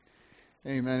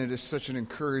Amen. It is such an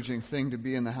encouraging thing to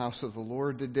be in the house of the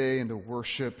Lord today and to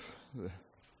worship the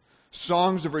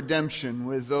songs of redemption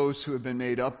with those who have been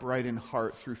made upright in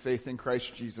heart through faith in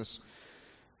Christ Jesus.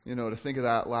 You know, to think of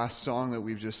that last song that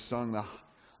we've just sung, the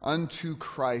unto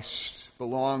Christ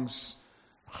belongs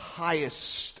the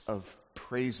highest of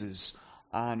praises,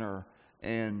 honor,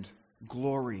 and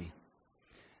glory.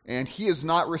 And He has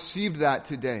not received that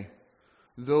today.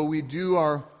 Though we do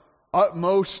our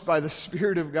utmost by the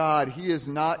Spirit of God, He is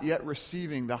not yet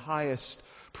receiving the highest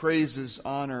praises,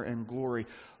 honor, and glory.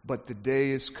 But the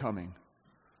day is coming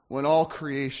when all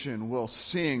creation will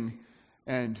sing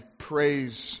and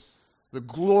praise the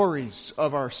glories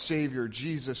of our Savior,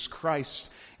 Jesus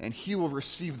Christ. And He will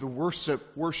receive the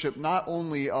worship not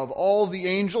only of all the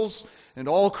angels and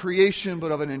all creation,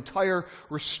 but of an entire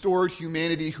restored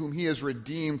humanity whom He has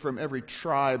redeemed from every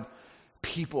tribe,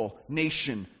 people,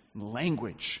 nation, and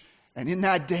language. And in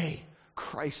that day,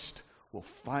 Christ will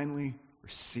finally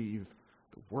receive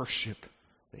the worship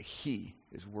that He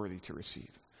is worthy to receive.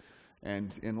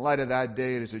 And in light of that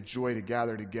day, it is a joy to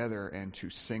gather together and to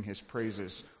sing His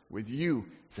praises with you.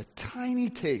 It's a tiny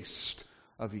taste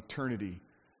of eternity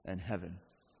and heaven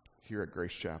here at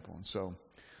Grace Chapel. And so,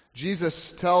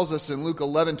 Jesus tells us in Luke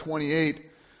 11:28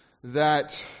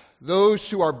 that those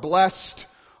who are blessed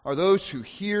are those who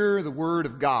hear the word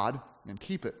of God and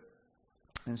keep it.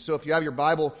 And so if you have your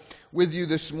Bible with you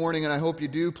this morning, and I hope you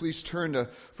do, please turn to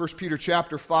 1 Peter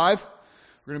chapter 5.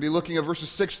 We're going to be looking at verses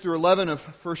 6 through 11 of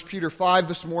 1 Peter 5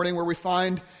 this morning, where we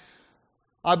find,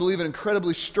 I believe, an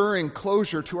incredibly stirring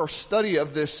closure to our study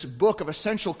of this book of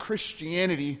essential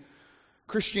Christianity,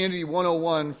 Christianity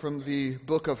 101 from the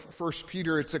book of 1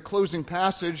 Peter. It's a closing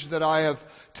passage that I have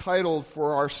titled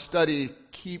for our study,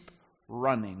 Keep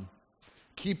Running.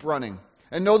 Keep running.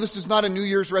 And no, this is not a New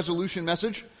Year's resolution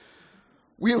message.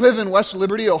 We live in West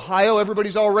Liberty, Ohio.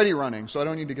 Everybody's already running, so I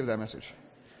don't need to give that message.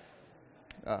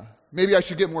 Maybe I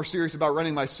should get more serious about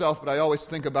running myself, but I always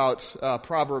think about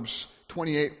Proverbs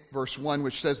 28, verse 1,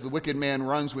 which says, the wicked man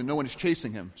runs when no one is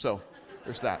chasing him. So,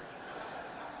 there's that.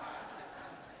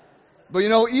 But you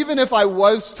know, even if I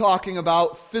was talking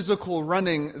about physical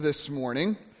running this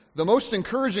morning, the most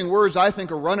encouraging words I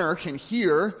think a runner can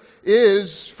hear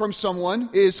from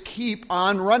someone is keep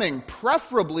on running,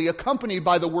 preferably accompanied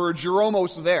by the words, you're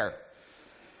almost there.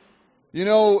 You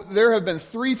know, there have been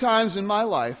 3 times in my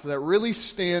life that really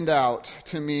stand out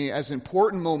to me as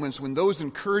important moments when those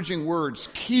encouraging words,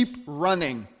 keep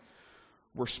running,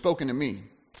 were spoken to me.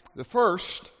 The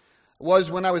first was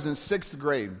when I was in 6th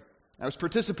grade. I was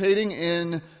participating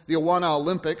in the Awana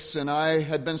Olympics, and I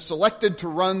had been selected to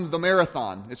run the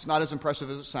marathon. It's not as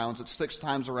impressive as it sounds. It's 6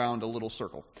 times around a little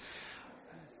circle.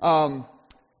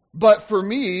 But for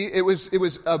me, it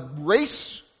was a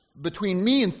race between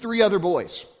me and 3 other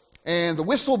boys. And the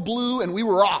whistle blew, and we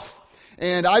were off.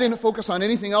 And I didn't focus on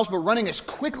anything else but running as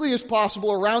quickly as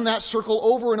possible around that circle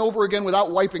over and over again without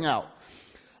wiping out.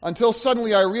 Until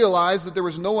suddenly I realized that there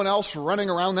was no one else running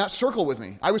around that circle with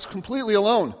me. I was completely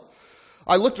alone.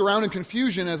 I looked around in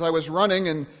confusion as I was running,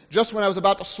 and just when I was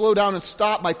about to slow down and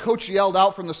stop, my coach yelled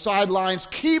out from the sidelines,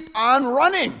 keep on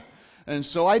running! And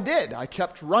so I did. I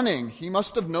kept running. He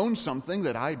must have known something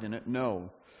that I didn't know.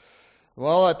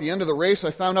 Well, at the end of the race, I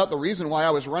found out the reason why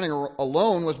I was running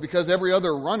alone was because every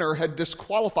other runner had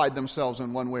disqualified themselves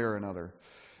in one way or another.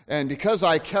 And because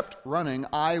I kept running,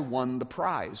 I won the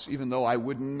prize, even though I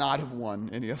would not have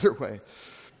won any other way.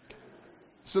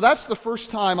 So that's the first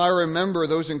time I remember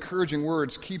those encouraging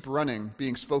words, keep running,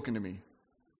 being spoken to me.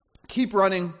 Keep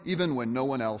running even when no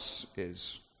one else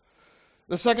is.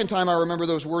 The second time I remember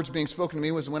those words being spoken to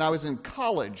me was when I was in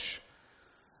college.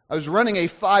 I was running a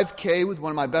 5K with one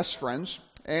of my best friends,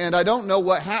 and I don't know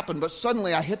what happened, but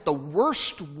suddenly I hit the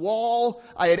worst wall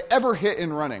I had ever hit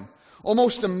in running.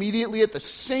 Almost immediately at the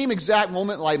same exact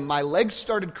moment, my legs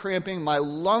started cramping, my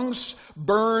lungs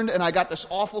burned, and I got this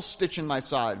awful stitch in my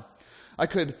side. I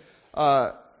could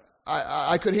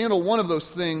handle one of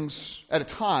those things at a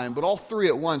time, but all 3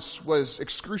 at once was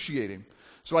excruciating.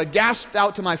 So I gasped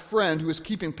out to my friend who was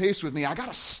keeping pace with me, I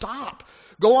gotta stop.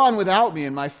 Go on without me.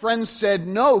 And my friend said,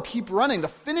 no, keep running. The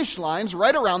finish line's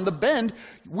right around the bend.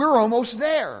 We're almost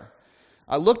there.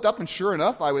 I looked up, and sure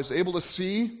enough, I was able to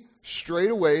see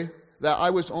straight away that I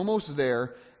was almost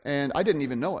there, and I didn't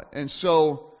even know it. And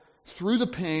so, through the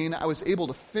pain, I was able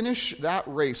to finish that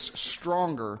race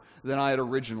stronger than I had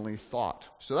originally thought.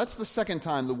 So that's the second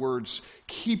time the words,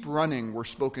 keep running, were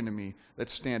spoken to me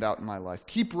that stand out in my life.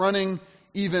 Keep running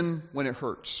even when it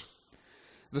hurts.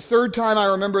 The third time I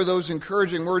remember those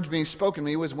encouraging words being spoken to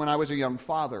me was when I was a young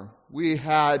father. We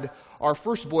had our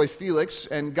first boy, Felix,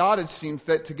 and God had seen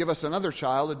fit to give us another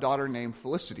child, a daughter named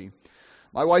Felicity.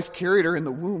 My wife carried her in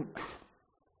the womb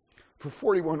for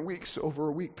 41 weeks, over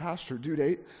a week past her due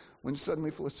date, when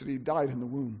suddenly Felicity died in the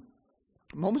womb.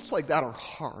 Moments like that are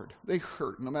hard. They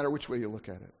hurt, no matter which way you look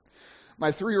at it.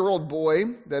 My 3-year-old boy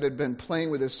that had been playing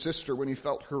with his sister when he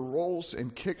felt her rolls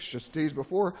and kicks just days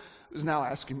before was now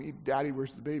asking me, "Daddy,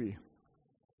 where's the baby?"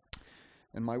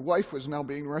 And my wife was now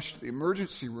being rushed to the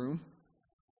emergency room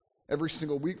every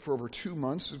single week for over 2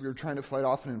 months as we were trying to fight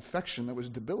off an infection that was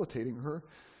debilitating her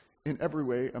in every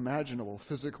way imaginable,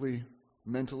 physically,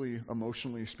 mentally,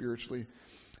 emotionally, spiritually.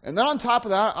 And then on top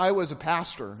of that, I was a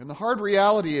pastor. And the hard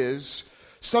reality is,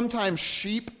 sometimes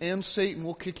sheep and Satan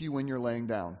will kick you when you're laying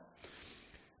down.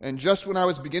 And just when I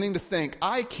was beginning to think,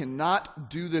 I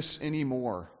cannot do this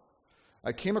anymore,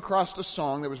 I came across a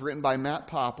song that was written by Matt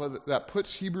Papa that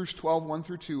puts Hebrews 12, 1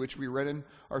 through 2, which we read in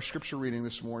our scripture reading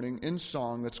this morning, in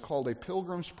song that's called A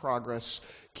Pilgrim's Progress,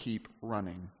 Keep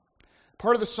Running.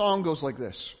 Part of the song goes like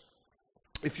this.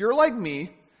 If you're like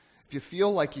me, if you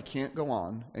feel like you can't go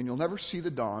on, and you'll never see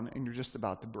the dawn, and you're just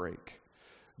about to break,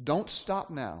 don't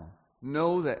stop now.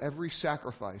 Know that every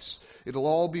sacrifice, it'll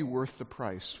all be worth the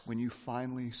price when you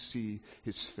finally see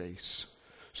His face.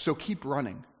 So keep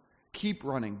running. Keep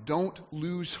running. Don't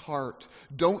lose heart.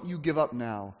 Don't you give up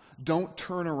now. Don't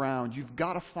turn around. You've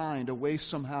got to find a way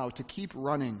somehow to keep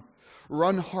running.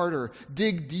 Run harder.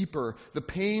 Dig deeper. The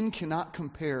pain cannot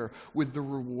compare with the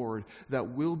reward that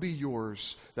will be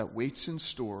yours, that waits in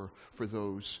store for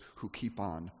those who keep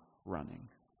on running.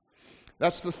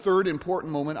 That's the third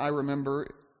important moment I remember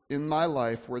in my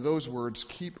life where those words,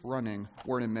 keep running,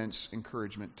 were an immense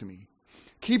encouragement to me.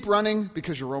 Keep running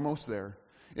because you're almost there.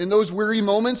 In those weary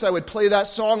moments, I would play that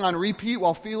song on repeat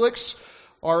while Felix,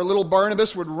 our little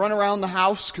Barnabas, would run around the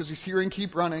house because he's hearing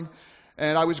keep running.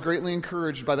 And I was greatly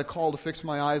encouraged by the call to fix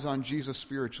my eyes on Jesus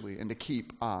spiritually and to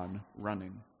keep on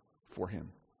running for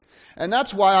Him. And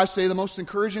that's why I say the most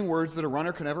encouraging words that a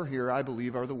runner can ever hear, I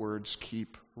believe, are the words,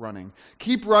 keep running.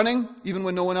 Keep running even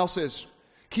when no one else is.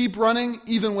 Keep running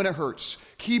even when it hurts.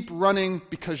 Keep running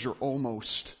because you're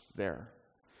almost there.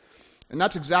 And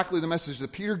that's exactly the message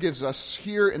that Peter gives us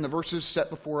here in the verses set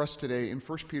before us today in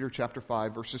 1 Peter chapter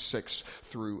 5, verses 6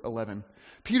 through 11.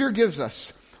 Peter gives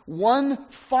us one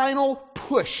final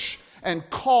push and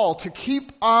call to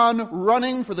keep on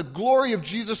running for the glory of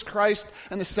Jesus Christ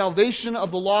and the salvation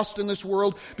of the lost in this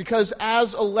world, because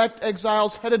as elect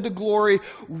exiles headed to glory,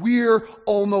 we're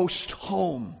almost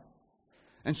home.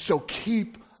 And so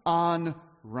keep on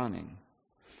running.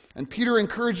 And Peter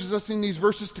encourages us in these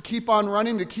verses to keep on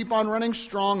running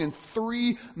strong in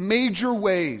 3 major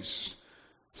ways.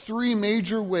 3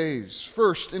 major ways.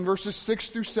 First, in verses 6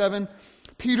 through 7,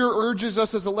 Peter urges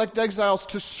us as elect exiles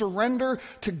to surrender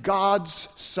to God's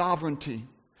sovereignty.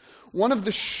 One of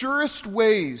the surest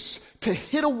ways to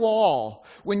hit a wall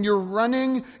when you're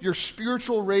running your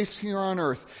spiritual race here on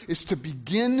earth is to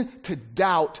begin to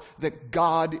doubt that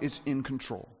God is in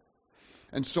control.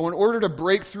 And so in order to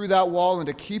break through that wall and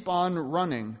to keep on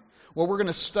running, what we're going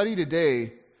to study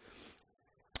today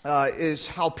is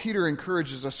how Peter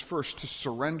encourages us first to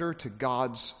surrender to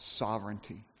God's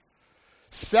sovereignty.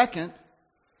 Second,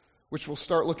 which we'll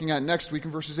start looking at next week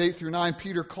in verses 8 through 9,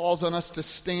 Peter calls on us to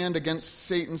stand against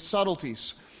Satan's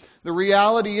subtleties. The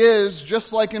reality is,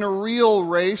 just like in a real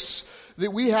race,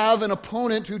 that we have an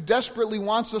opponent who desperately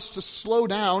wants us to slow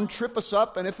down, trip us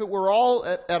up, and if it were all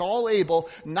at all able,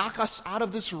 knock us out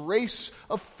of this race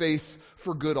of faith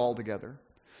for good altogether.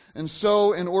 And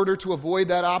so, in order to avoid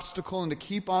that obstacle and to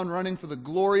keep on running for the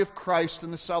glory of Christ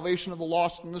and the salvation of the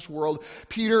lost in this world,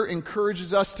 Peter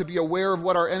encourages us to be aware of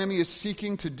what our enemy is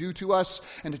seeking to do to us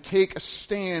and to take a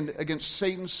stand against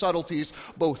Satan's subtleties,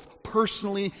 both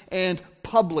personally and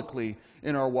publicly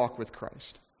in our walk with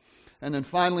Christ. And then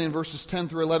finally, in verses 10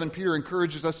 through 11, Peter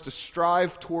encourages us to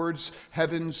strive towards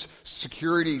heaven's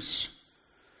securities.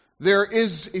 There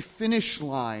is a finish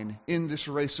line in this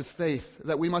race of faith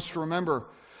that we must remember.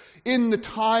 In the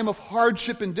time of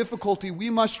hardship and difficulty, we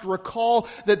must recall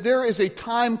that there is a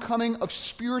time coming of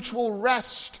spiritual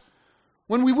rest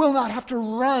when we will not have to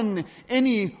run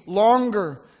any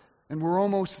longer. And we're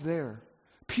almost there.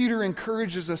 Peter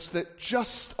encourages us that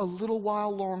just a little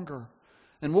while longer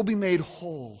and we'll be made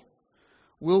whole.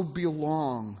 We'll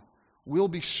belong, we'll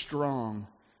be strong,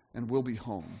 and we'll be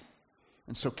home.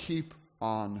 And so keep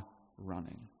on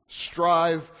running.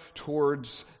 Strive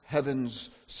towards heaven's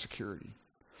security.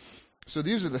 So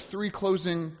these are the 3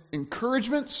 closing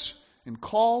encouragements and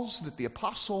calls that the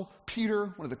Apostle Peter,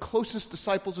 one of the closest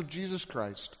disciples of Jesus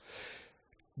Christ,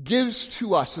 gives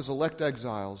to us as elect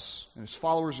exiles and as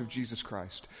followers of Jesus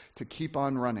Christ to keep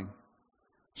on running.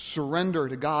 Surrender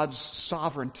to God's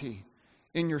sovereignty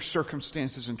in your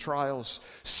circumstances and trials.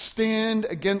 Stand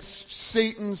against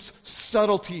Satan's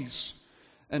subtleties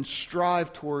and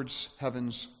strive towards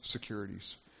heaven's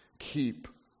securities. Keep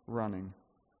running.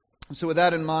 And so with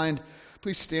that in mind,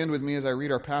 please stand with me as I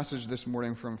read our passage this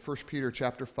morning from 1 Peter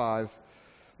chapter 5,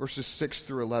 verses 6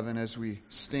 through 11, as we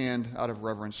stand out of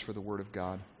reverence for the Word of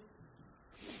God.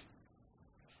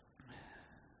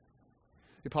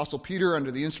 The Apostle Peter,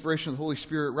 under the inspiration of the Holy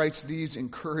Spirit, writes these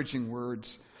encouraging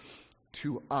words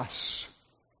to us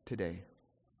today.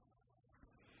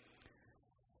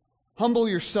 Humble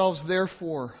yourselves,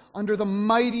 therefore, under the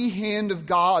mighty hand of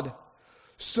God,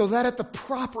 so that at the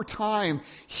proper time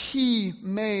He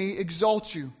may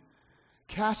exalt you,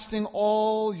 casting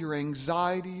all your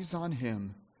anxieties on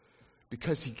Him,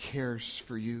 because He cares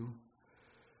for you.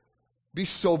 Be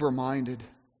sober-minded.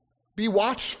 Be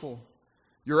watchful.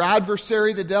 Your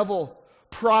adversary, the devil,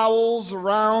 prowls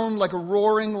around like a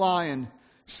roaring lion,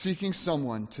 seeking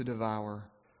someone to devour.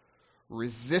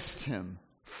 Resist him,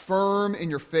 firm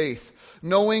in your faith,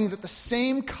 knowing that the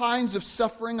same kinds of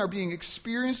suffering are being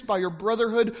experienced by your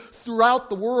brotherhood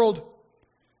throughout the world.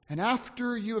 And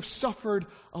after you have suffered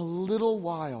a little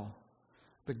while,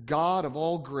 the God of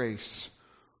all grace,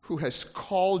 who has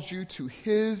called you to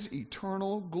His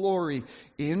eternal glory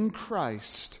in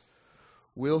Christ,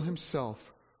 will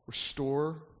Himself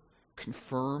restore,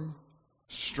 confirm,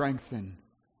 strengthen,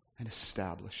 and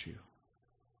establish you.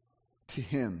 To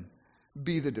Him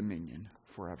be the dominion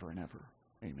forever and ever.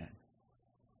 Amen.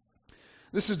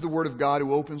 This is the Word of God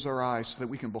who opens our eyes so that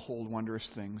we can behold wondrous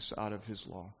things out of His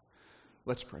law.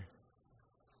 Let's pray.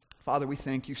 Father, we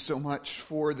thank You so much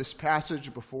for this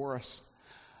passage before us.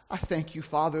 I thank You,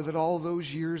 Father, that all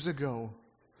those years ago,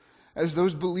 as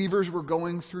those believers were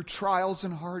going through trials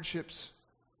and hardships,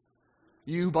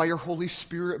 You, by Your Holy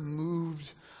Spirit,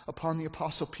 moved upon the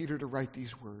Apostle Peter to write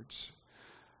these words.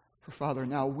 For, Father,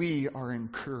 now we are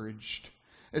encouraged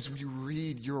as we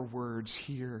read Your words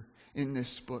here in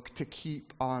this book to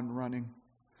keep on running.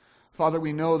 Father,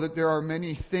 we know that there are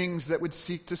many things that would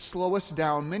seek to slow us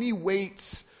down, many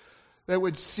weights that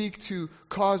would seek to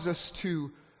cause us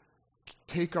to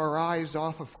take our eyes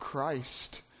off of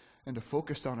Christ and to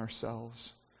focus on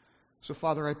ourselves. So,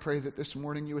 Father, I pray that this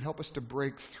morning You would help us to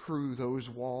break through those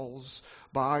walls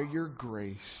by Your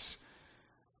grace.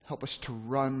 Help us to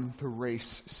run the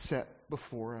race set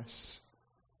before us,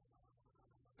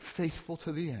 faithful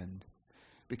to the end,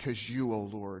 because You, O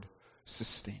Lord,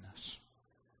 sustain us.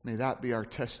 May that be our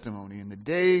testimony in the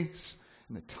days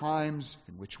and the times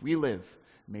in which we live.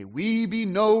 May we be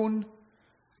known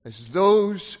as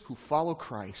those who follow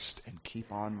Christ and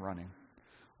keep on running.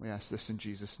 We ask this in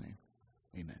Jesus' name.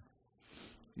 Amen.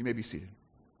 You may be seated.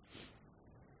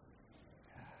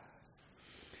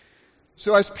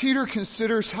 So as Peter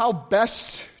considers how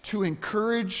best to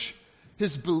encourage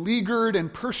his beleaguered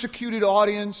and persecuted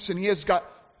audience, and he has got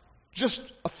just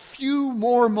a few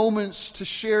more moments to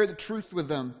share the truth with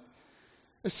them,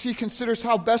 as he considers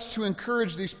how best to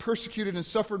encourage these persecuted and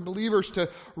suffered believers to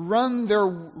run their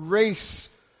race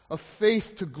of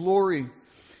faith to glory,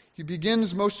 he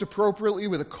begins most appropriately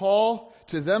with a call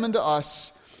to them and to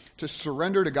us to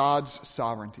surrender to God's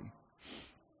sovereignty.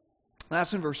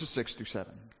 That's in verses 6 through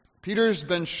 7. Peter's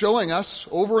been showing us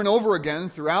over and over again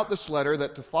throughout this letter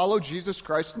that to follow Jesus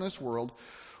Christ in this world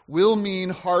will mean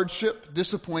hardship,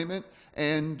 disappointment,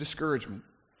 and discouragement.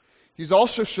 He's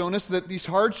also shown us that these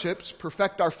hardships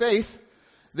perfect our faith,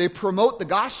 they promote the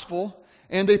gospel,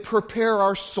 and they prepare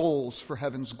our souls for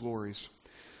heaven's glories.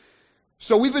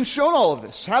 So we've been shown all of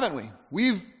this, haven't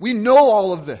we? We know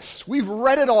all of this. We've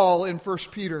read it all in 1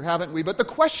 Peter, haven't we? But the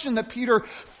question that Peter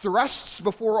thrusts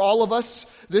before all of us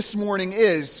this morning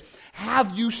is,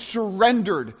 have you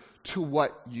surrendered to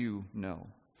what you know?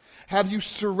 Have you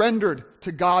surrendered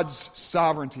to God's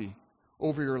sovereignty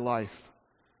over your life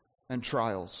and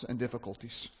trials and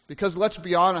difficulties? Because let's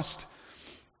be honest,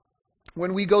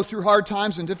 when we go through hard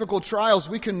times and difficult trials,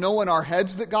 we can know in our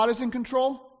heads that God is in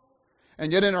control,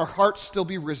 and yet in our hearts still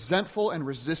be resentful and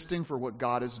resisting for what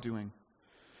God is doing.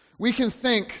 We can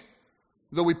think,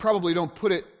 though we probably don't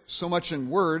put it so much in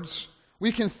words,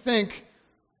 we can think,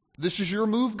 this is your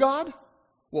move, God?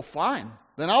 Well, fine.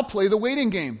 Then I'll play the waiting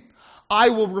game. I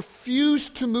will refuse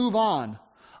to move on.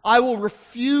 I will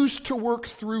refuse to work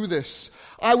through this.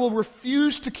 I will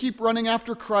refuse to keep running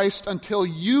after Christ until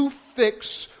You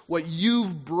fix what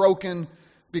You've broken,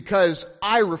 because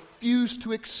I refuse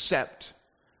to accept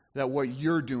that what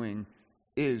You're doing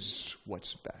is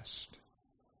what's best.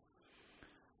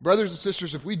 Brothers and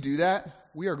sisters, if we do that,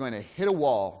 we are going to hit a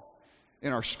wall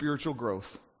in our spiritual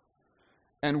growth.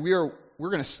 And we are we're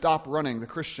going to stop running the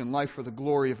Christian life for the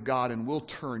glory of God, and we'll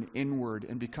turn inward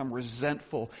and become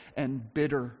resentful and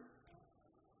bitter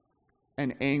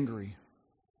and angry.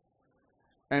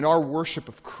 And our worship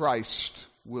of Christ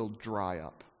will dry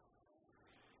up.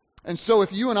 And so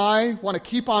if you and I want to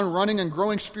keep on running and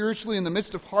growing spiritually in the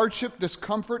midst of hardship,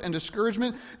 discomfort, and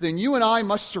discouragement, then you and I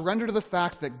must surrender to the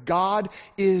fact that God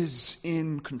is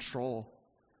in control.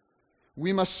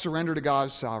 We must surrender to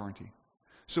God's sovereignty.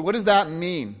 So what does that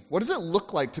mean? What does it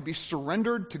look like to be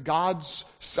surrendered to God's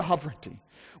sovereignty?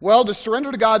 Well, to surrender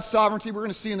to God's sovereignty, we're going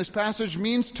to see in this passage,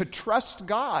 means to trust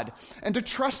God. And to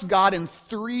trust God in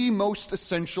three most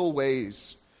essential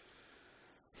ways.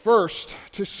 First,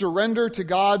 to surrender to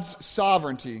God's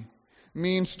sovereignty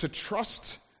means to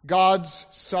trust God's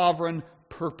sovereign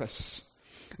purpose.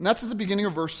 And that's at the beginning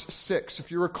of verse 6. If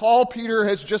you recall, Peter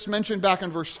has just mentioned back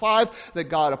in verse 5 that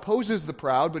God opposes the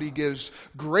proud, but he gives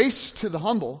grace to the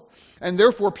humble. And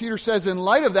therefore, Peter says, in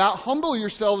light of that, humble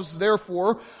yourselves,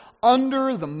 therefore,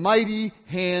 under the mighty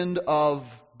hand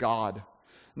of God.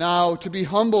 Now, to be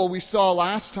humble, we saw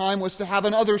last time, was to have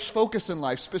an others focus in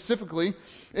life. Specifically,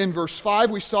 in verse 5,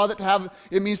 we saw that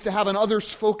it means to have an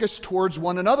others focus towards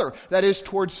one another. That is,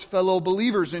 towards fellow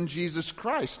believers in Jesus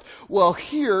Christ. Well,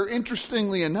 here,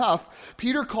 interestingly enough,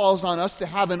 Peter calls on us to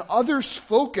have an others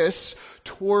focus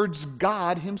towards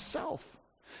God Himself.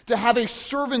 To have a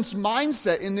servant's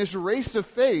mindset in this race of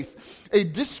faith, a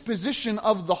disposition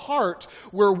of the heart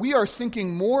where we are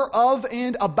thinking more of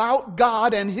and about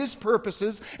God and His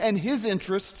purposes and His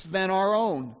interests than our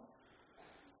own.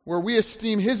 Where we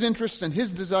esteem His interests and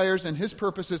His desires and His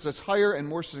purposes as higher and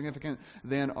more significant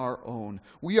than our own.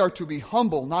 We are to be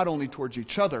humble not only towards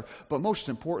each other, but most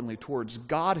importantly towards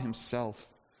God Himself.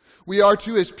 We are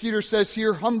to, as Peter says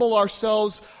here, humble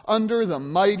ourselves under the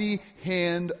mighty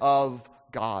hand of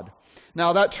God.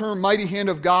 Now, that term, mighty hand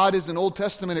of God, is an Old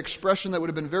Testament expression that would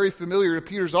have been very familiar to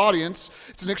Peter's audience.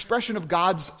 It's an expression of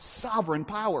God's sovereign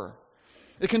power.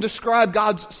 It can describe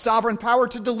God's sovereign power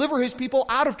to deliver His people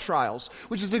out of trials,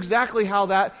 which is exactly how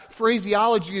that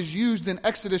phraseology is used in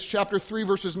Exodus chapter 3,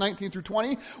 verses 19 through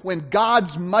 20, when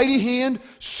God's mighty hand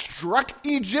struck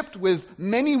Egypt with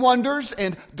many wonders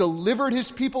and delivered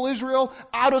His people Israel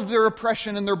out of their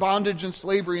oppression and their bondage and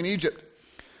slavery in Egypt.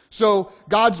 So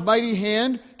God's mighty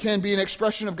hand can be an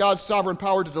expression of God's sovereign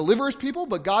power to deliver His people,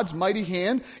 but God's mighty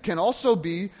hand can also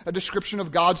be a description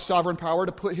of God's sovereign power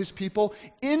to put His people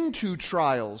into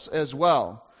trials as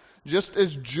well. Just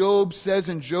as Job says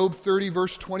in Job 30,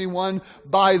 verse 21,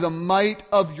 by the might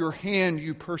of your hand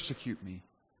you persecute me.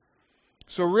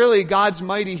 So really, God's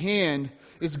mighty hand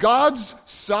is God's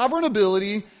sovereign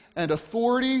ability and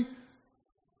authority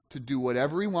to do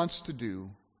whatever He wants to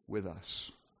do with us.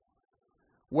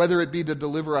 Whether it be to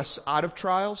deliver us out of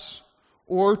trials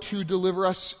or to deliver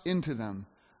us into them.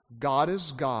 God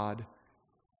is God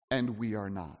and we are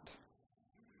not.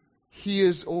 He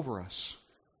is over us.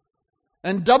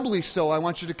 And doubly so, I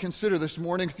want you to consider this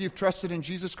morning, if you've trusted in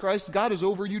Jesus Christ, God is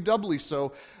over you doubly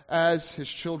so as His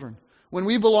children. When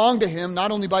we belong to Him,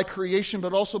 not only by creation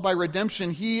but also by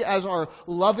redemption, He, as our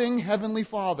loving Heavenly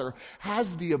Father,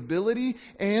 has the ability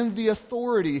and the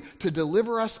authority to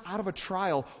deliver us out of a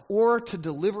trial or to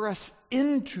deliver us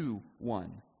into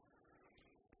one.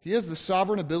 He has the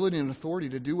sovereign ability and authority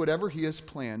to do whatever He has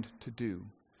planned to do.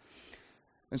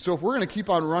 And so if we're going to keep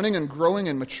on running and growing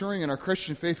and maturing in our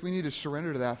Christian faith, we need to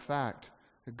surrender to that fact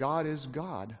that God is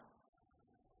God.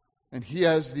 And He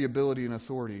has the ability and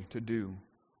authority to do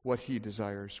what He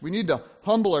desires. We need to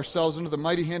humble ourselves under the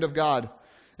mighty hand of God.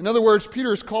 In other words,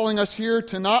 Peter is calling us here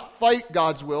to not fight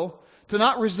God's will, to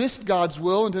not resist God's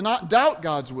will, and to not doubt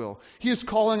God's will. He is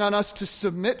calling on us to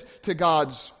submit to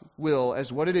God's will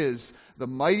as what it is, the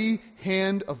mighty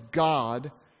hand of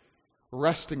God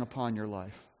resting upon your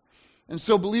life. And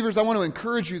so, believers, I want to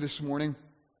encourage you this morning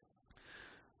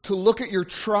to look at your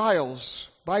trials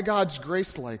by God's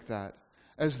grace like that,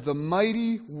 as the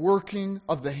mighty working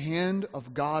of the hand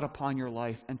of God upon your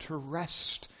life, and to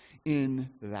rest in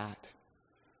that.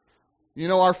 You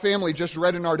know, our family just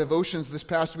read in our devotions this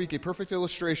past week a perfect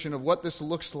illustration of what this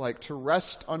looks like, to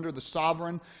rest under the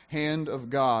sovereign hand of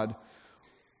God.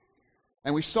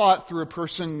 And we saw it through a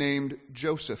person named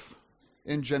Joseph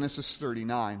in Genesis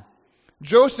 39.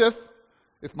 Joseph,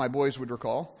 if my boys would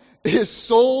recall, is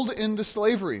sold into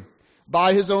slavery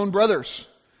by his own brothers.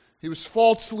 He was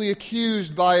falsely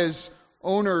accused by his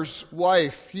owner's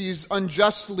wife. He's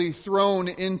unjustly thrown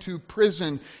into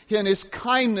prison. And his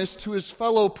kindness to his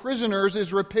fellow prisoners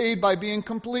is repaid by being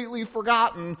completely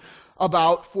forgotten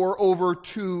about for over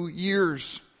 2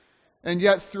 years. And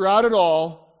yet throughout it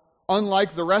all,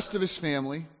 unlike the rest of his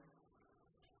family,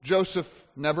 Joseph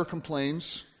never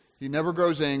complains. He never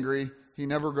grows angry. He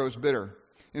never grows bitter.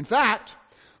 In fact,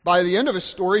 by the end of his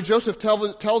story, Joseph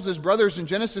tells his brothers in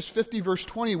Genesis 50, verse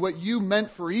 20, what you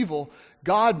meant for evil,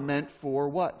 God meant for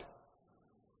what?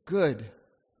 Good.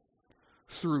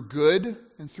 Through good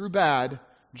and through bad,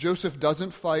 Joseph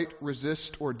doesn't fight,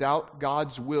 resist, or doubt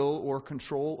God's will or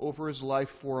control over his life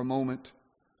for a moment.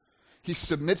 He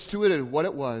submits to it as what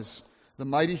it was, the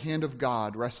mighty hand of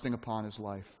God resting upon his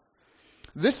life.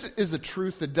 This is a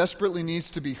truth that desperately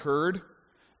needs to be heard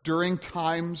during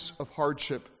times of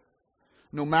hardship.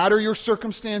 No matter your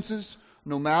circumstances,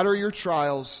 no matter your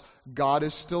trials, God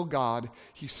is still God.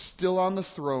 He's still on the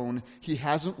throne. He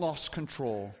hasn't lost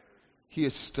control. He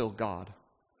is still God.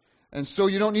 And so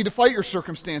you don't need to fight your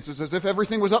circumstances as if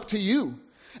everything was up to you.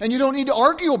 And you don't need to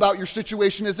argue about your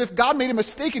situation as if God made a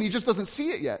mistake and he just doesn't see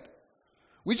it yet.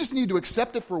 We just need to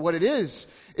accept it for what it is.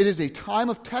 It is a time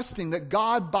of testing that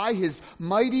God, by his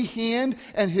mighty hand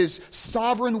and his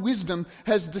sovereign wisdom,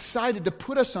 has decided to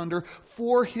put us under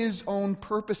for his own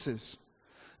purposes.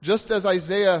 Just as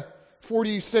Isaiah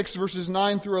 46 verses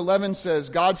 9 through 11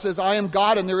 says, God says, I am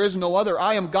God and there is no other.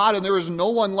 I am God and there is no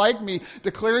one like me,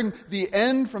 declaring the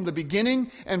end from the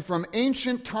beginning and from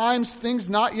ancient times things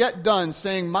not yet done,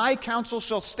 saying, my counsel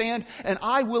shall stand and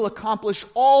I will accomplish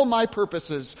all my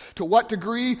purposes. To what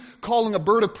degree? Calling a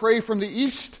bird of prey from the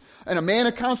east and a man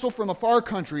of counsel from a far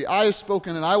country. I have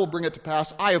spoken and I will bring it to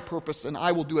pass. I have purposed and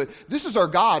I will do it. This is our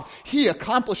God. He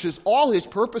accomplishes all his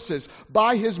purposes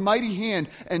by his mighty hand,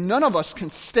 and none of us can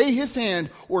stay his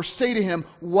hand or say to him,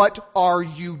 what are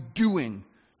you doing?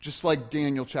 Just like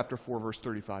Daniel chapter 4 verse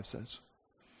 35 says.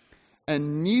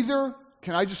 And neither,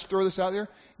 can I just throw this out there?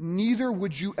 Neither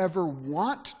would you ever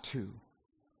want to.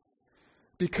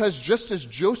 Because just as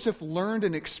Joseph learned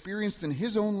and experienced in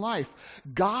his own life,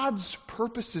 God's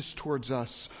purposes towards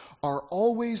us are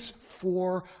always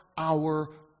for our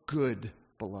good,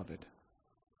 beloved.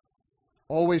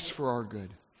 Always for our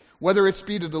good. Whether it's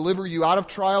be to deliver you out of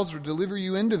trials or deliver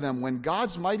you into them, when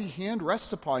God's mighty hand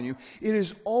rests upon you, it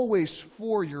is always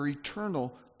for your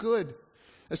eternal good.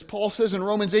 As Paul says in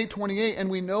Romans 8:28,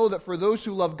 and we know that for those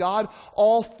who love God,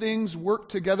 all things work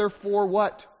together for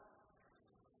what?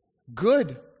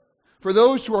 Good. For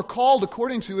those who are called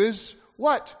according to his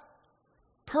what?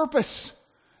 Purpose.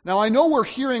 Now I know we're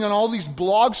hearing on all these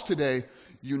blogs today,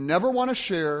 you never want to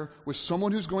share with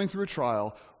someone who's going through a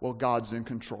trial, well, God's in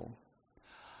control.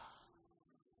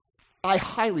 I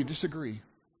highly disagree.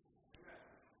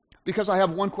 Because I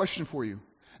have one question for you.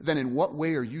 Then in what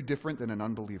way are you different than an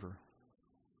unbeliever?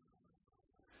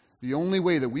 The only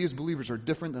way that we as believers are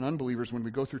different than unbelievers when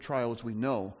we go through trial is we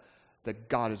know that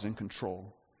God is in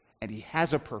control. And he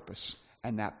has a purpose,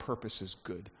 and that purpose is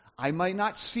good. I might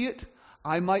not see it,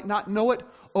 I might not know it,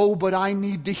 but I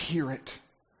need to hear it,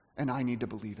 and I need to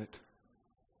believe it.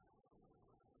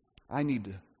 I need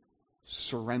to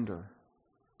surrender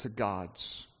to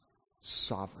God's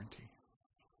sovereignty.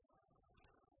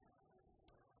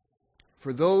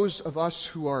 For those of us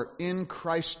who are in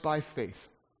Christ by faith,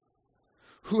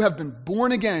 who have been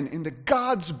born again into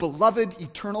God's beloved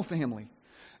eternal family,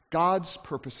 God's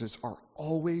purposes are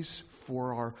always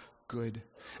for our good.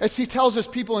 As he tells his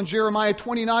people in Jeremiah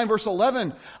 29 verse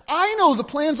 11, I know the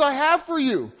plans I have for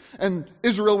you. And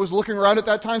Israel was looking around at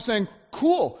that time saying,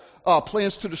 cool,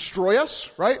 plans to destroy us,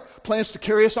 right? Plans to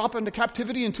carry us up into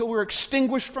captivity until we're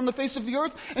extinguished from the face of the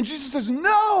earth. And Jesus says,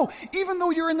 no, even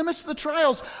though you're in the midst of the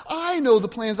trials, I know the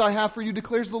plans I have for you,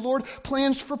 declares the Lord.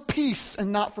 Plans for peace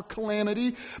and not for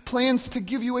calamity. Plans to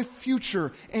give you a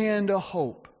future and a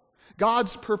hope.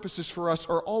 God's purposes for us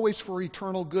are always for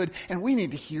eternal good, and we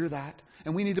need to hear that,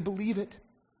 and we need to believe it.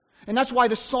 And that's why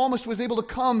the psalmist was able to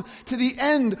come to the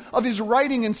end of his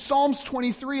writing in Psalms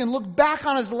 23 and look back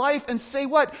on his life and say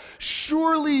what?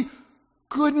 Surely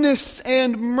goodness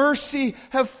and mercy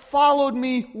have followed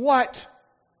me, what?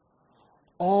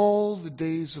 All the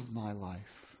days of my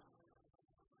life.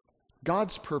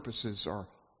 God's purposes are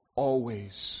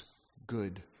always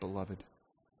good, beloved.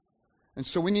 And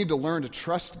so we need to learn to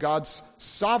trust God's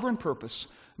sovereign purpose,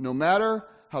 no matter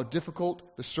how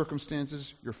difficult the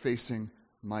circumstances you're facing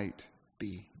might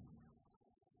be.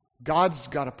 God's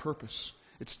got a purpose.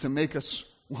 It's to make us,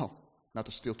 well, not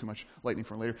to steal too much lightning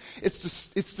from later,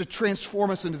 it's to transform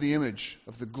us into the image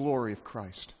of the glory of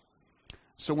Christ.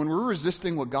 So when we're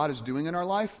resisting what God is doing in our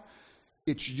life,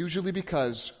 it's usually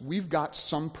because we've got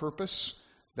some purpose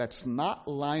that's not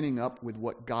lining up with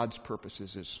what God's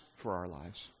purposes is for our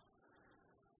lives.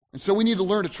 And so we need to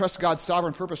learn to trust God's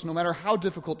sovereign purpose no matter how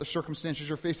difficult the circumstances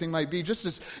you're facing might be. Just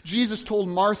as Jesus told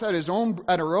Martha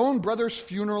at her own brother's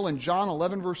funeral in John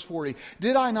 11 verse 40,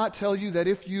 did I not tell you that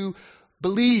if you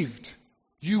believed,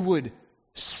 you would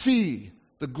see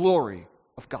the glory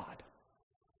of God.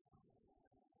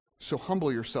 So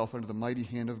humble yourself under the mighty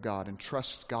hand of God and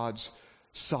trust God's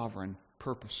sovereign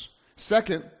purpose.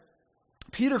 Second,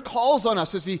 Peter calls on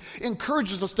us as he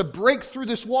encourages us to break through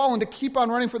this wall and to keep on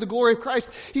running for the glory of Christ.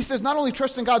 He says not only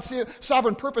trust in God's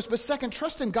sovereign purpose, but second,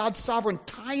 trust in God's sovereign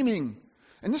timing.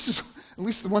 And this is at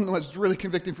least the one that was really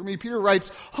convicting for me. Peter writes,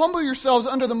 humble yourselves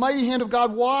under the mighty hand of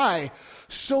God. Why?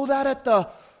 So that at the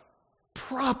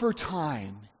proper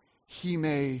time he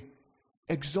may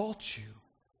exalt you.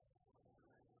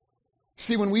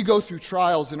 See, when we go through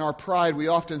trials in our pride, we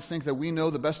often think that we know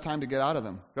the best time to get out of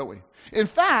them, don't we? In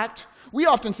fact, we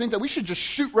often think that we should just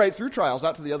shoot right through trials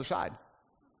out to the other side.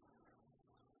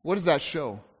 What does that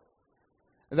show?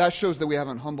 That shows that we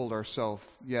haven't humbled ourselves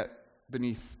yet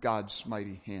beneath God's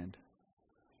mighty hand.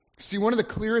 See, one of the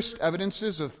clearest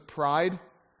evidences of pride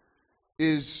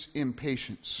is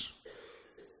impatience.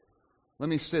 Let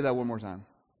me say that one more time.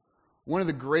 One of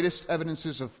the greatest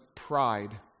evidences of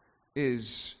pride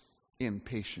is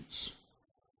impatience,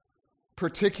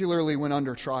 particularly when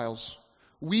under trials.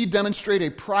 We demonstrate a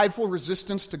prideful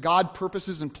resistance to God's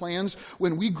purposes and plans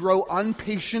when we grow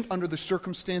impatient under the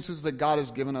circumstances that God has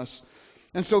given us.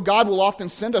 And so God will often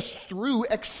send us through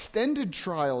extended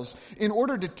trials in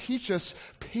order to teach us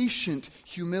patient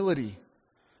humility.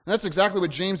 And that's exactly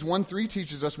what James 1:3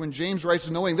 teaches us when James writes,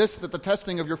 knowing this, that the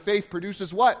testing of your faith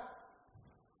produces what?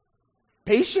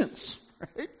 Patience,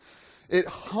 right? It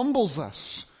humbles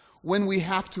us when we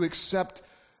have to accept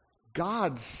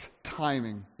God's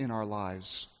timing in our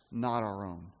lives, not our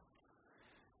own.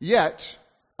 Yet,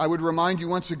 I would remind you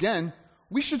once again,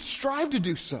 we should strive to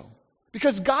do so.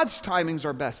 Because God's timings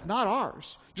are best, not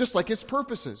ours, just like His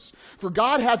purposes. For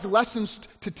God has lessons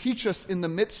to teach us in the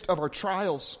midst of our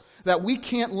trials that we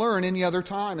can't learn any other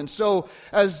time. And so,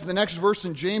 as the next verse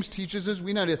in James teaches us,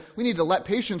 we need to let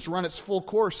patience run its full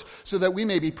course so that we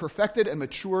may be perfected and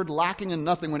matured, lacking in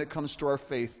nothing when it comes to our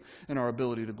faith and our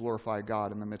ability to glorify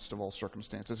God in the midst of all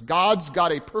circumstances. God's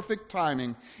got a perfect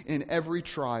timing in every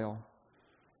trial,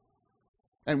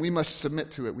 and we must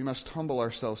submit to it. We must humble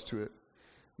ourselves to it.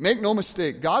 Make no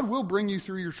mistake, God will bring you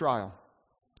through your trial.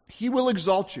 He will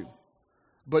exalt you,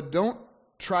 but don't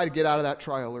try to get out of that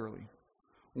trial early.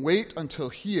 Wait until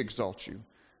He exalts you,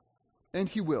 and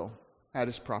He will at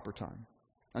His proper time.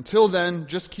 Until then,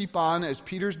 just keep on, as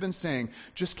Peter's been saying,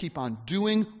 just keep on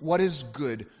doing what is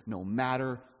good, no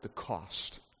matter the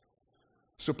cost.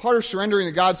 So part of surrendering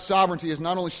to God's sovereignty is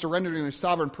not only surrendering to His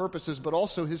sovereign purposes, but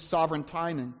also His sovereign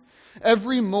timing.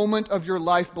 Every moment of your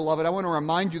life, beloved, I want to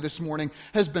remind you this morning,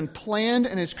 has been planned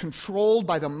and is controlled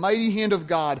by the mighty hand of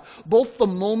God. Both the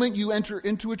moment you enter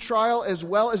into a trial as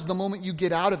well as the moment you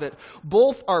get out of it.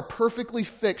 Both are perfectly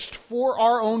fixed for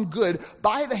our own good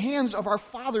by the hands of our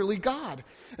fatherly God.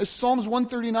 As Psalms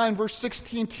 139 verse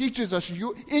 16 teaches us,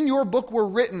 in your book were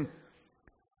written,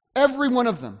 every one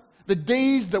of them, the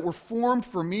days that were formed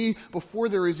for me before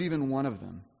there is even one of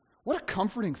them. What a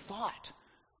comforting thought.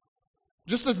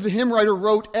 Just as the hymn writer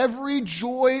wrote, every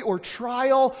joy or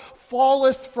trial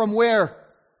falleth from where?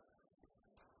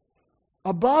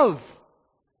 Above.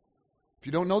 If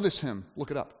you don't know this hymn, look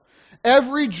it up.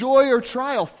 Every joy or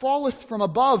trial falleth from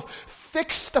above,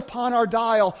 fixed upon our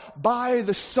dial by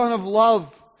the Son of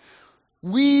Love.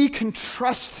 We can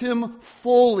trust Him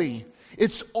fully.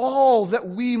 It's all that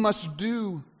we must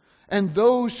do. And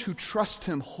those who trust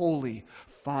Him wholly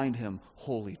find Him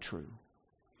wholly true.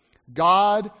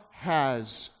 God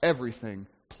has everything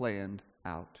planned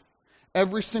out.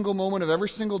 Every single moment of every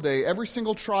single day, every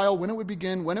single trial, when it would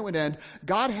begin, when it would end,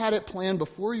 God had it planned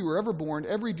before you were ever born,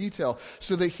 every detail,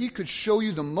 so that He could show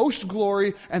you the most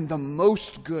glory and the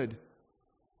most good.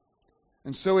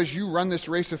 And so as you run this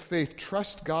race of faith,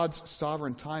 trust God's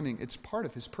sovereign timing. It's part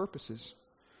of His purposes.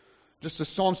 Just as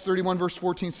Psalms 31 verse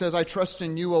 14 says, I trust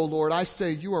in you, O Lord. I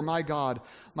say, you are my God.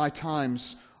 My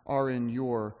times are in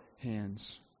your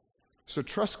hands. So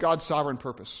trust God's sovereign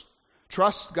purpose.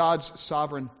 Trust God's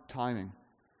sovereign timing.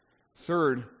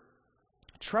 Third,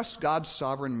 trust God's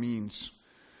sovereign means.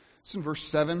 It's in verse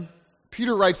 7.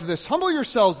 Peter writes this, humble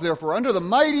yourselves, therefore, under the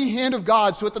mighty hand of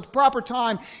God, so at the proper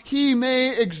time He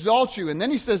may exalt you. And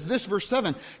then he says this, verse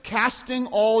 7, casting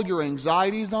all your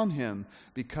anxieties on Him,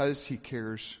 because He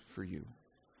cares for you.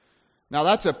 Now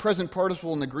that's a present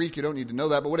participle in the Greek, you don't need to know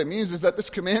that, but what it means is that this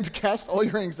command to cast all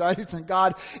your anxieties on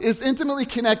God is intimately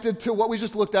connected to what we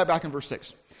just looked at back in verse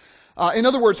 6. In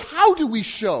other words, how do we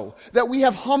show that we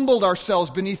have humbled ourselves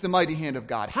beneath the mighty hand of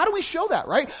God? How do we show that,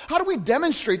 right? How do we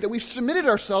demonstrate that we've submitted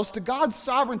ourselves to God's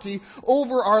sovereignty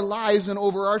over our lives and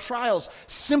over our trials?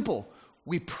 Simple.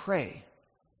 We pray.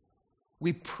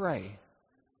 We pray.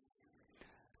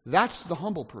 That's the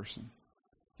humble person.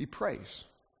 He prays.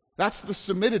 That's the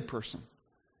submitted person.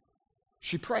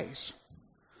 She prays.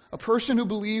 A person who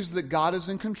believes that God is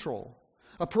in control.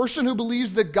 A person who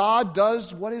believes that God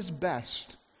does what is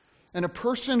best. And a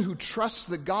person who trusts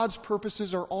that God's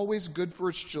purposes are always good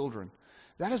for his children.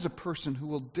 That is a person who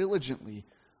will diligently,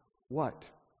 what?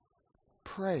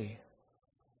 Pray.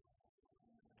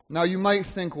 Now you might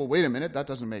think, well, wait a minute, that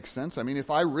doesn't make sense. I mean,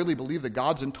 if I really believe that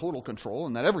God's in total control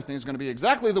and that everything is going to be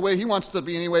exactly the way He wants it to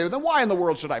be anyway, then why in the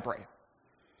world should I pray?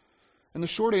 And the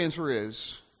short answer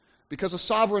is, because a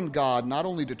sovereign God not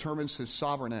only determines His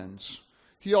sovereign ends,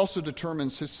 He also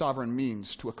determines His sovereign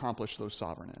means to accomplish those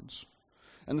sovereign ends.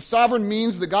 And the sovereign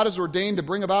means that God has ordained to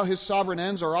bring about His sovereign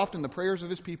ends are often the prayers of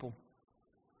His people.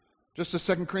 Just as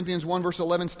 2 Corinthians 1 verse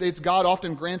 11 states, God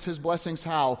often grants His blessings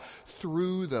how?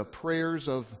 Through the prayers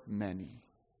of many.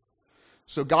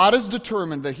 So God has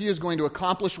determined that He is going to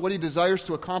accomplish what He desires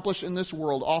to accomplish in this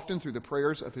world, often through the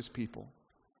prayers of His people.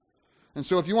 And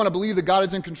so if you want to believe that God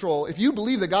is in control, if you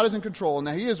believe that God is in control and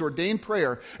that He has ordained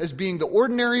prayer as being the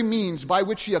ordinary means by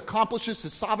which He accomplishes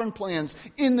His sovereign plans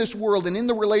in this world and in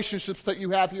the relationships that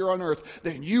you have here on earth,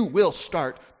 then you will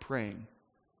start praying.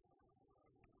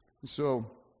 And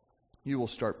so you will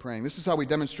start praying. This is how we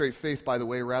demonstrate faith, by the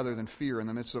way, rather than fear in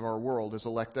the midst of our world as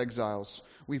elect exiles.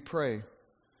 We pray.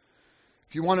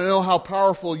 If you want to know how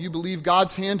powerful you believe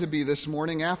God's hand to be this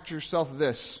morning, ask yourself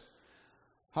this: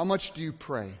 how much do you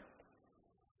pray?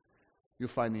 You'll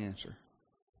find the answer.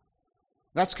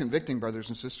 That's convicting, brothers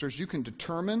and sisters. You can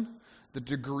determine the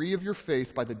degree of your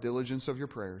faith by the diligence of your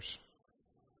prayers.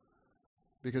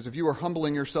 Because if you are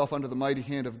humbling yourself under the mighty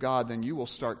hand of God, then you will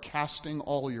start casting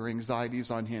all your anxieties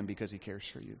on Him because He cares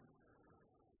for you.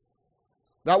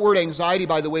 That word anxiety,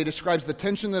 by the way, describes the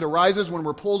tension that arises when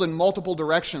we're pulled in multiple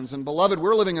directions. And beloved,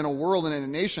 we're living in a world and in a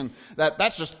nation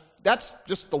that's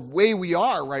just the way we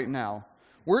are right now.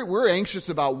 We're anxious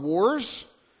about wars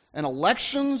and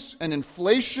elections and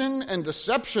inflation and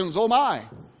deceptions. Oh my.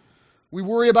 We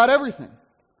worry about everything.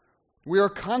 We are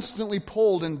constantly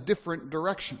pulled in different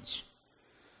directions.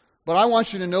 But I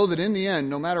want you to know that in the end,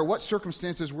 no matter what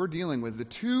circumstances we're dealing with, the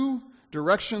two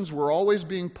directions we're always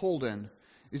being pulled in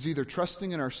is either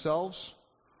trusting in ourselves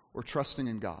or trusting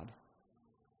in God.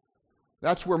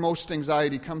 That's where most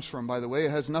anxiety comes from, by the way.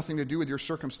 It has nothing to do with your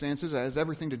circumstances. It has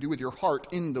everything to do with your heart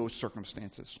in those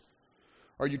circumstances.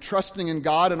 Are you trusting in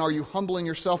God and are you humbling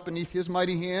yourself beneath His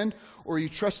mighty hand? Or are you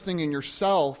trusting in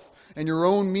yourself and your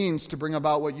own means to bring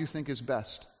about what you think is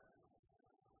best?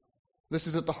 This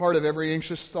is at the heart of every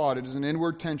anxious thought. It is an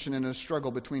inward tension and a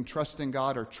struggle between trusting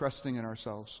God or trusting in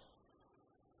ourselves.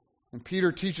 And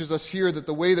Peter teaches us here that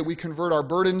the way that we convert our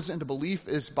burdens into belief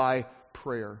is by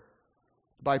prayer.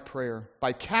 By prayer.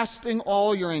 By casting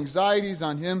all your anxieties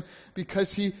on Him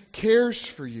because He cares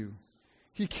for you.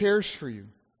 He cares for you.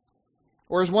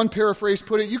 Or as one paraphrase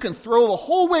put it, you can throw the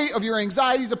whole weight of your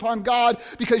anxieties upon God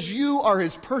because you are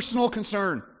His personal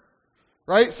concern.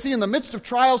 Right? See, in the midst of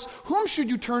trials, whom should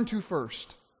you turn to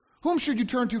first? Whom should you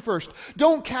turn to first?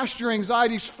 Don't cast your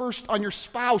anxieties first on your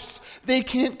spouse. They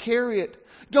can't carry it.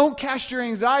 Don't cast your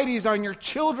anxieties on your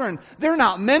children. They're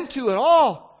not meant to at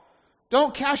all.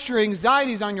 Don't cast your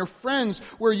anxieties on your friends.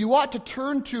 Where you ought to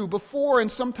turn to before and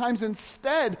sometimes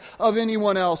instead of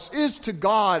anyone else is to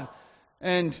God,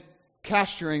 and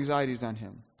cast your anxieties on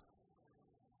Him.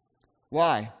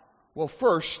 Why? Well,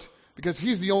 first, because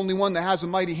He's the only one that has a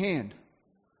mighty hand.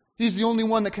 He's the only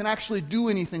one that can actually do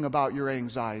anything about your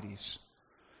anxieties.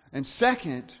 And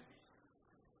second,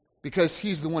 because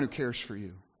He's the one who cares for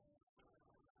you.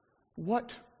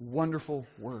 What wonderful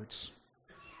words.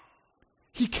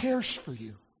 He cares for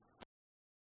you.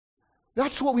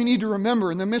 That's what we need to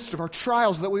remember in the midst of our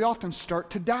trials that we often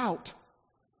start to doubt.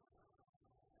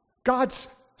 God's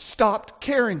stopped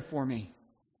caring for me.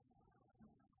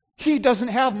 He doesn't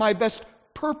have my best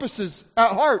purposes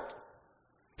at heart.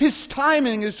 His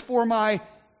timing is for my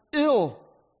ill.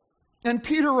 And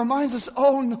Peter reminds us,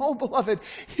 oh no, beloved,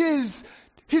 His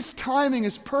timing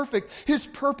is perfect. His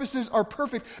purposes are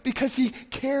perfect because He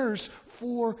cares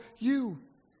for you.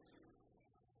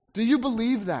 Do you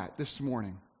believe that this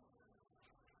morning?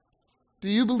 Do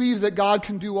you believe that God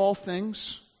can do all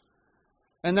things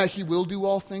and that He will do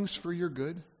all things for your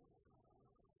good?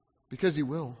 Because He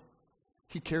will.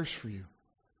 He cares for you.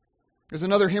 As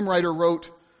another hymn writer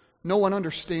wrote, no one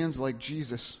understands like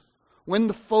Jesus. When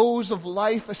the foes of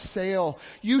life assail,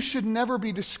 you should never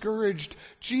be discouraged.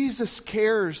 Jesus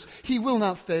cares. He will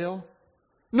not fail.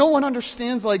 No one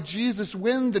understands like Jesus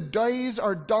when the days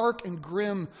are dark and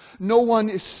grim. No one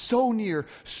is so near,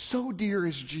 so dear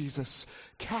as Jesus.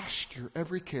 Cast your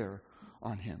every care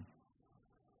on Him.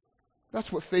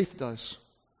 That's what faith does.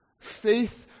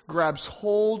 Faith grabs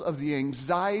hold of the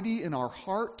anxiety in our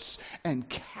hearts and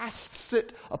casts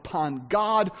it upon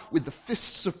God with the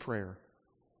fists of prayer.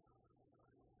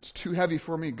 It's too heavy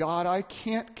for me, God. I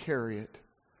can't carry it.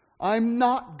 I'm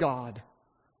not God,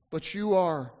 but you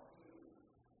are.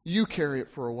 You carry it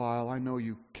for a while. I know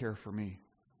you care for me.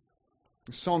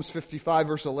 Psalms 55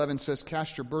 verse 11 says,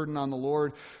 cast your burden on the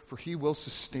Lord, for he will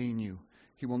sustain you.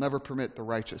 He will never permit the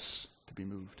righteous to be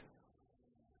moved.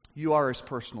 You are his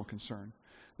personal concern.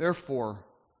 Therefore,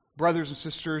 brothers and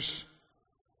sisters,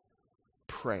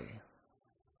 pray.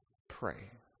 Pray.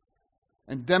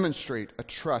 And demonstrate a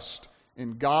trust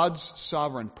in God's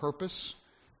sovereign purpose,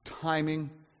 timing,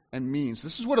 and means.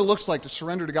 This is what it looks like to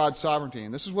surrender to God's sovereignty,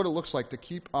 and this is what it looks like to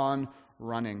keep on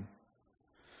running.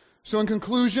 So in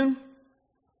conclusion,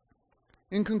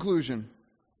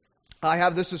 I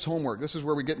have this as homework. This is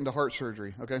where we get into heart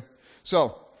surgery, okay?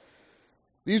 So,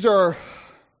 these are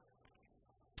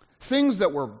things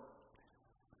that were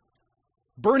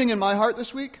burning in my heart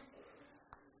this week,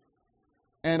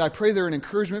 and I pray they're an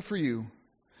encouragement for you,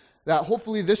 that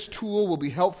hopefully this tool will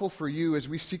be helpful for you as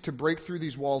we seek to break through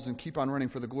these walls and keep on running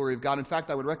for the glory of God. In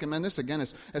fact, I would recommend this again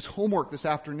as homework this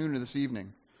afternoon or this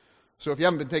evening. So if you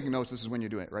haven't been taking notes, this is when you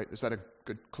do it, right? Is that a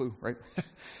good clue, right?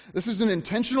 This is an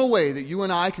intentional way that you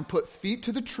and I can put feet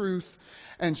to the truth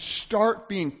and start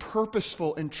being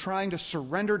purposeful in trying to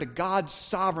surrender to God's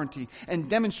sovereignty and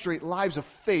demonstrate lives of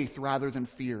faith rather than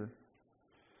fear.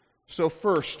 So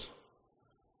first,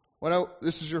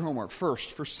 this is your homework.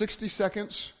 First, for 60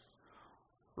 seconds,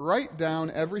 write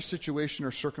down every situation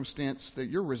or circumstance that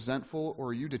you're resentful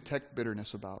or you detect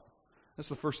bitterness about. That's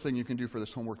the first thing you can do for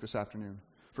this homework this afternoon.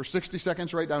 For 60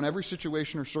 seconds, write down every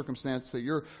situation or circumstance that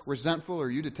you're resentful or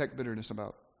you detect bitterness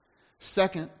about.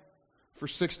 Second, for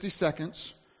 60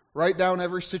 seconds, write down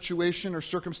every situation or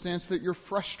circumstance that you're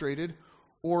frustrated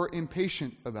or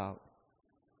impatient about.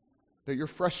 That you're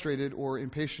frustrated or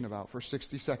impatient about. For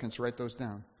 60 seconds, write those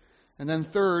down. And then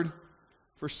third,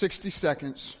 for 60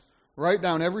 seconds, write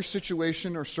down every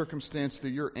situation or circumstance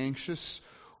that you're anxious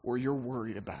or you're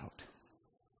worried about.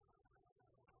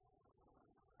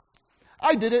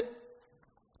 I did it.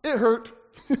 It hurt.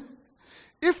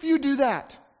 If you do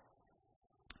that,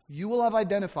 you will have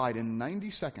identified in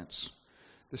 90 seconds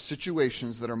the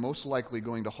situations that are most likely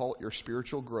going to halt your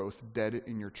spiritual growth dead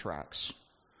in your tracks.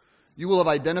 You will have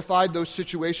identified those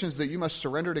situations that you must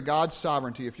surrender to God's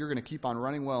sovereignty if you're going to keep on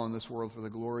running well in this world for the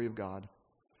glory of God.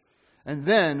 And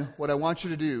then, what I want you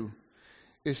to do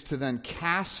is to then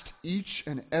cast each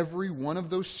and every one of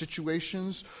those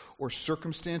situations or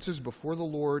circumstances before the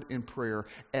Lord in prayer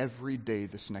every day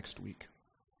this next week.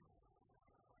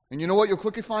 And you know what you'll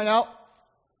quickly find out?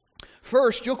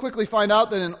 First, you'll quickly find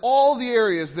out that in all the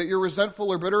areas that you're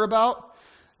resentful or bitter about,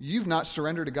 you've not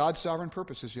surrendered to God's sovereign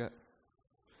purposes yet.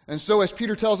 And so, as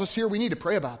Peter tells us here, we need to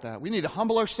pray about that. We need to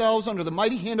humble ourselves under the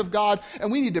mighty hand of God,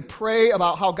 and we need to pray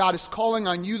about how God is calling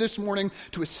on you this morning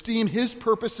to esteem His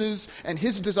purposes and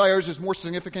His desires as more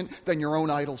significant than your own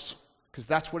idols. Because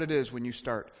that's what it is when you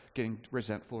start getting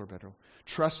resentful or bitter.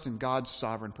 Trust in God's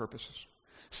sovereign purposes.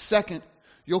 Second,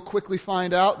 you'll quickly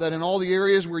find out that in all the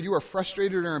areas where you are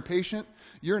frustrated or impatient,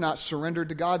 you're not surrendered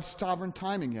to God's sovereign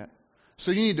timing yet. So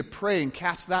you need to pray and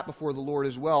cast that before the Lord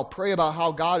as well. Pray about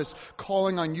how God is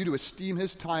calling on you to esteem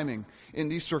His timing in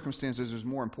these circumstances as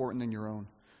more important than your own.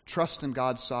 Trust in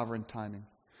God's sovereign timing.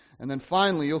 And then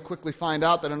finally, you'll quickly find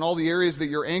out that in all the areas that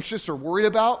you're anxious or worried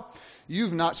about,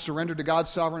 you've not surrendered to God's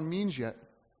sovereign means yet.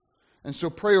 And so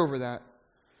pray over that.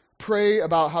 Pray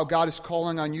about how God is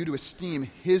calling on you to esteem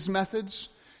His methods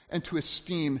and to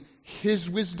esteem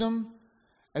His wisdom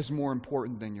as more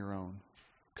important than your own.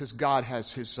 Because God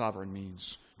has His sovereign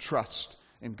means. Trust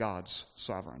in God's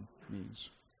sovereign means.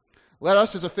 Let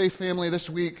us as a faith family this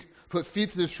week put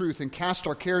feet to the truth and cast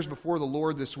our cares before the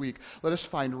Lord this week. Let us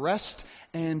find rest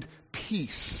and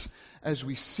peace as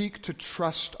we seek to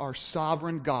trust our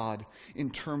sovereign God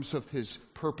in terms of His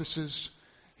purposes,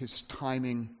 His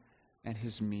timing, and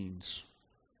His means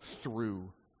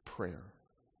through prayer.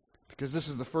 Because this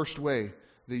is the first way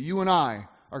that you and I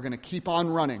are going to keep on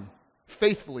running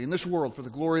faithfully in this world for the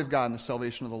glory of God and the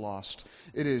salvation of the lost.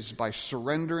 It is by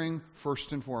surrendering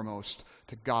first and foremost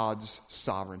to God's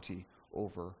sovereignty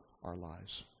over our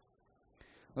lives.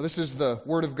 Now, this is the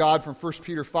word of God from 1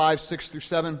 Peter 5, 6 through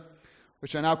 7,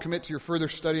 which I now commit to your further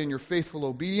study and your faithful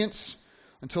obedience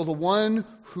until the one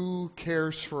who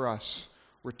cares for us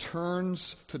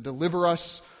returns to deliver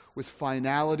us with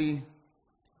finality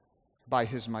by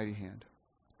His mighty hand.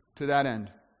 To that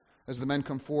end, as the men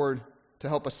come forward to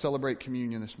help us celebrate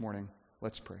communion this morning,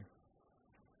 let's pray.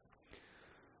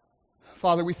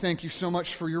 Father, we thank you so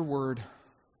much for your word.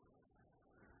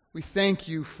 We thank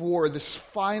you for this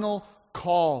final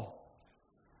call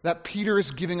that Peter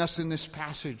is giving us in this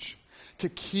passage to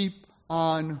keep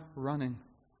on running.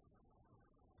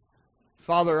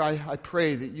 Father, I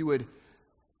pray that you would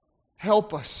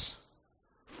help us,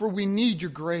 for we need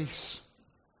your grace.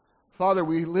 Father,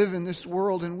 we live in this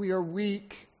world and we are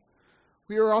weak.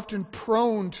 We are often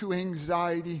prone to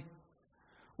anxiety.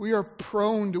 We are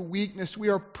prone to weakness. We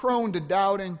are prone to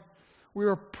doubting. We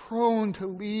are prone to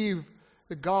leave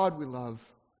the God we love.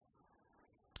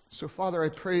 So, Father, I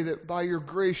pray that by your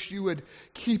grace you would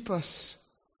keep us,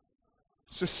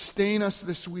 sustain us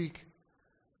this week,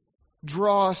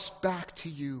 draw us back to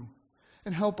you,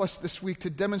 and help us this week to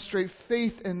demonstrate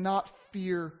faith and not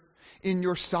fear in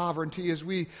your sovereignty as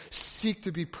we seek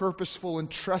to be purposeful and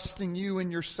trusting you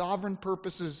in your sovereign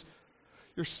purposes,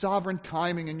 your sovereign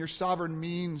timing, and your sovereign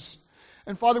means.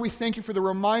 And Father, we thank you for the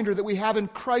reminder that we have in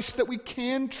Christ that we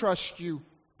can trust you.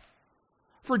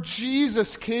 For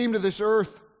Jesus came to this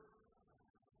earth,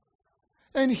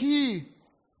 and he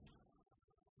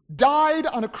died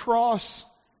on a cross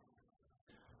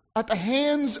at the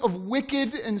hands of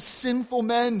wicked and sinful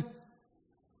men.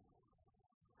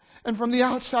 And from the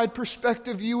outside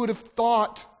perspective, you would have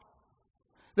thought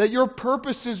that your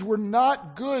purposes were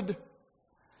not good,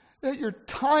 that your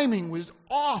timing was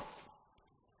off,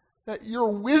 that your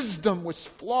wisdom was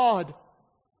flawed.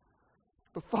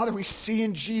 But Father, we see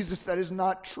in Jesus that is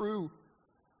not true.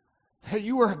 That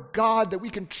you are a God that we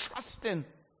can trust in.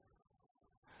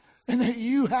 And that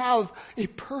you have a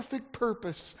perfect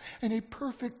purpose and a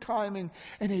perfect timing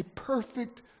and a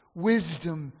perfect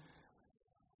wisdom.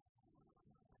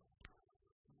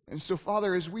 And so,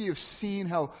 Father, as we have seen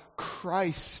how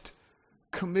Christ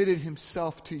committed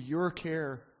himself to your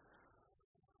care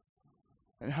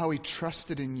and how he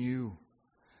trusted in you,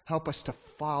 help us to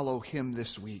follow him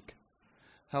this week.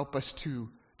 Help us to,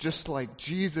 just like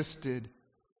Jesus did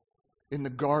in the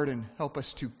garden, help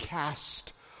us to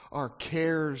cast our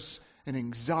cares and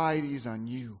anxieties on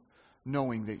you,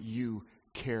 knowing that you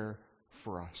care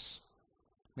for us.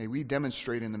 May we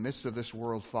demonstrate in the midst of this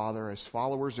world, Father, as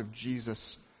followers of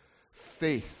Jesus,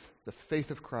 faith, the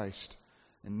faith of Christ,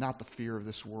 and not the fear of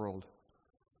this world.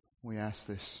 We ask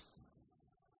this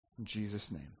in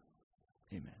Jesus' name.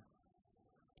 Amen.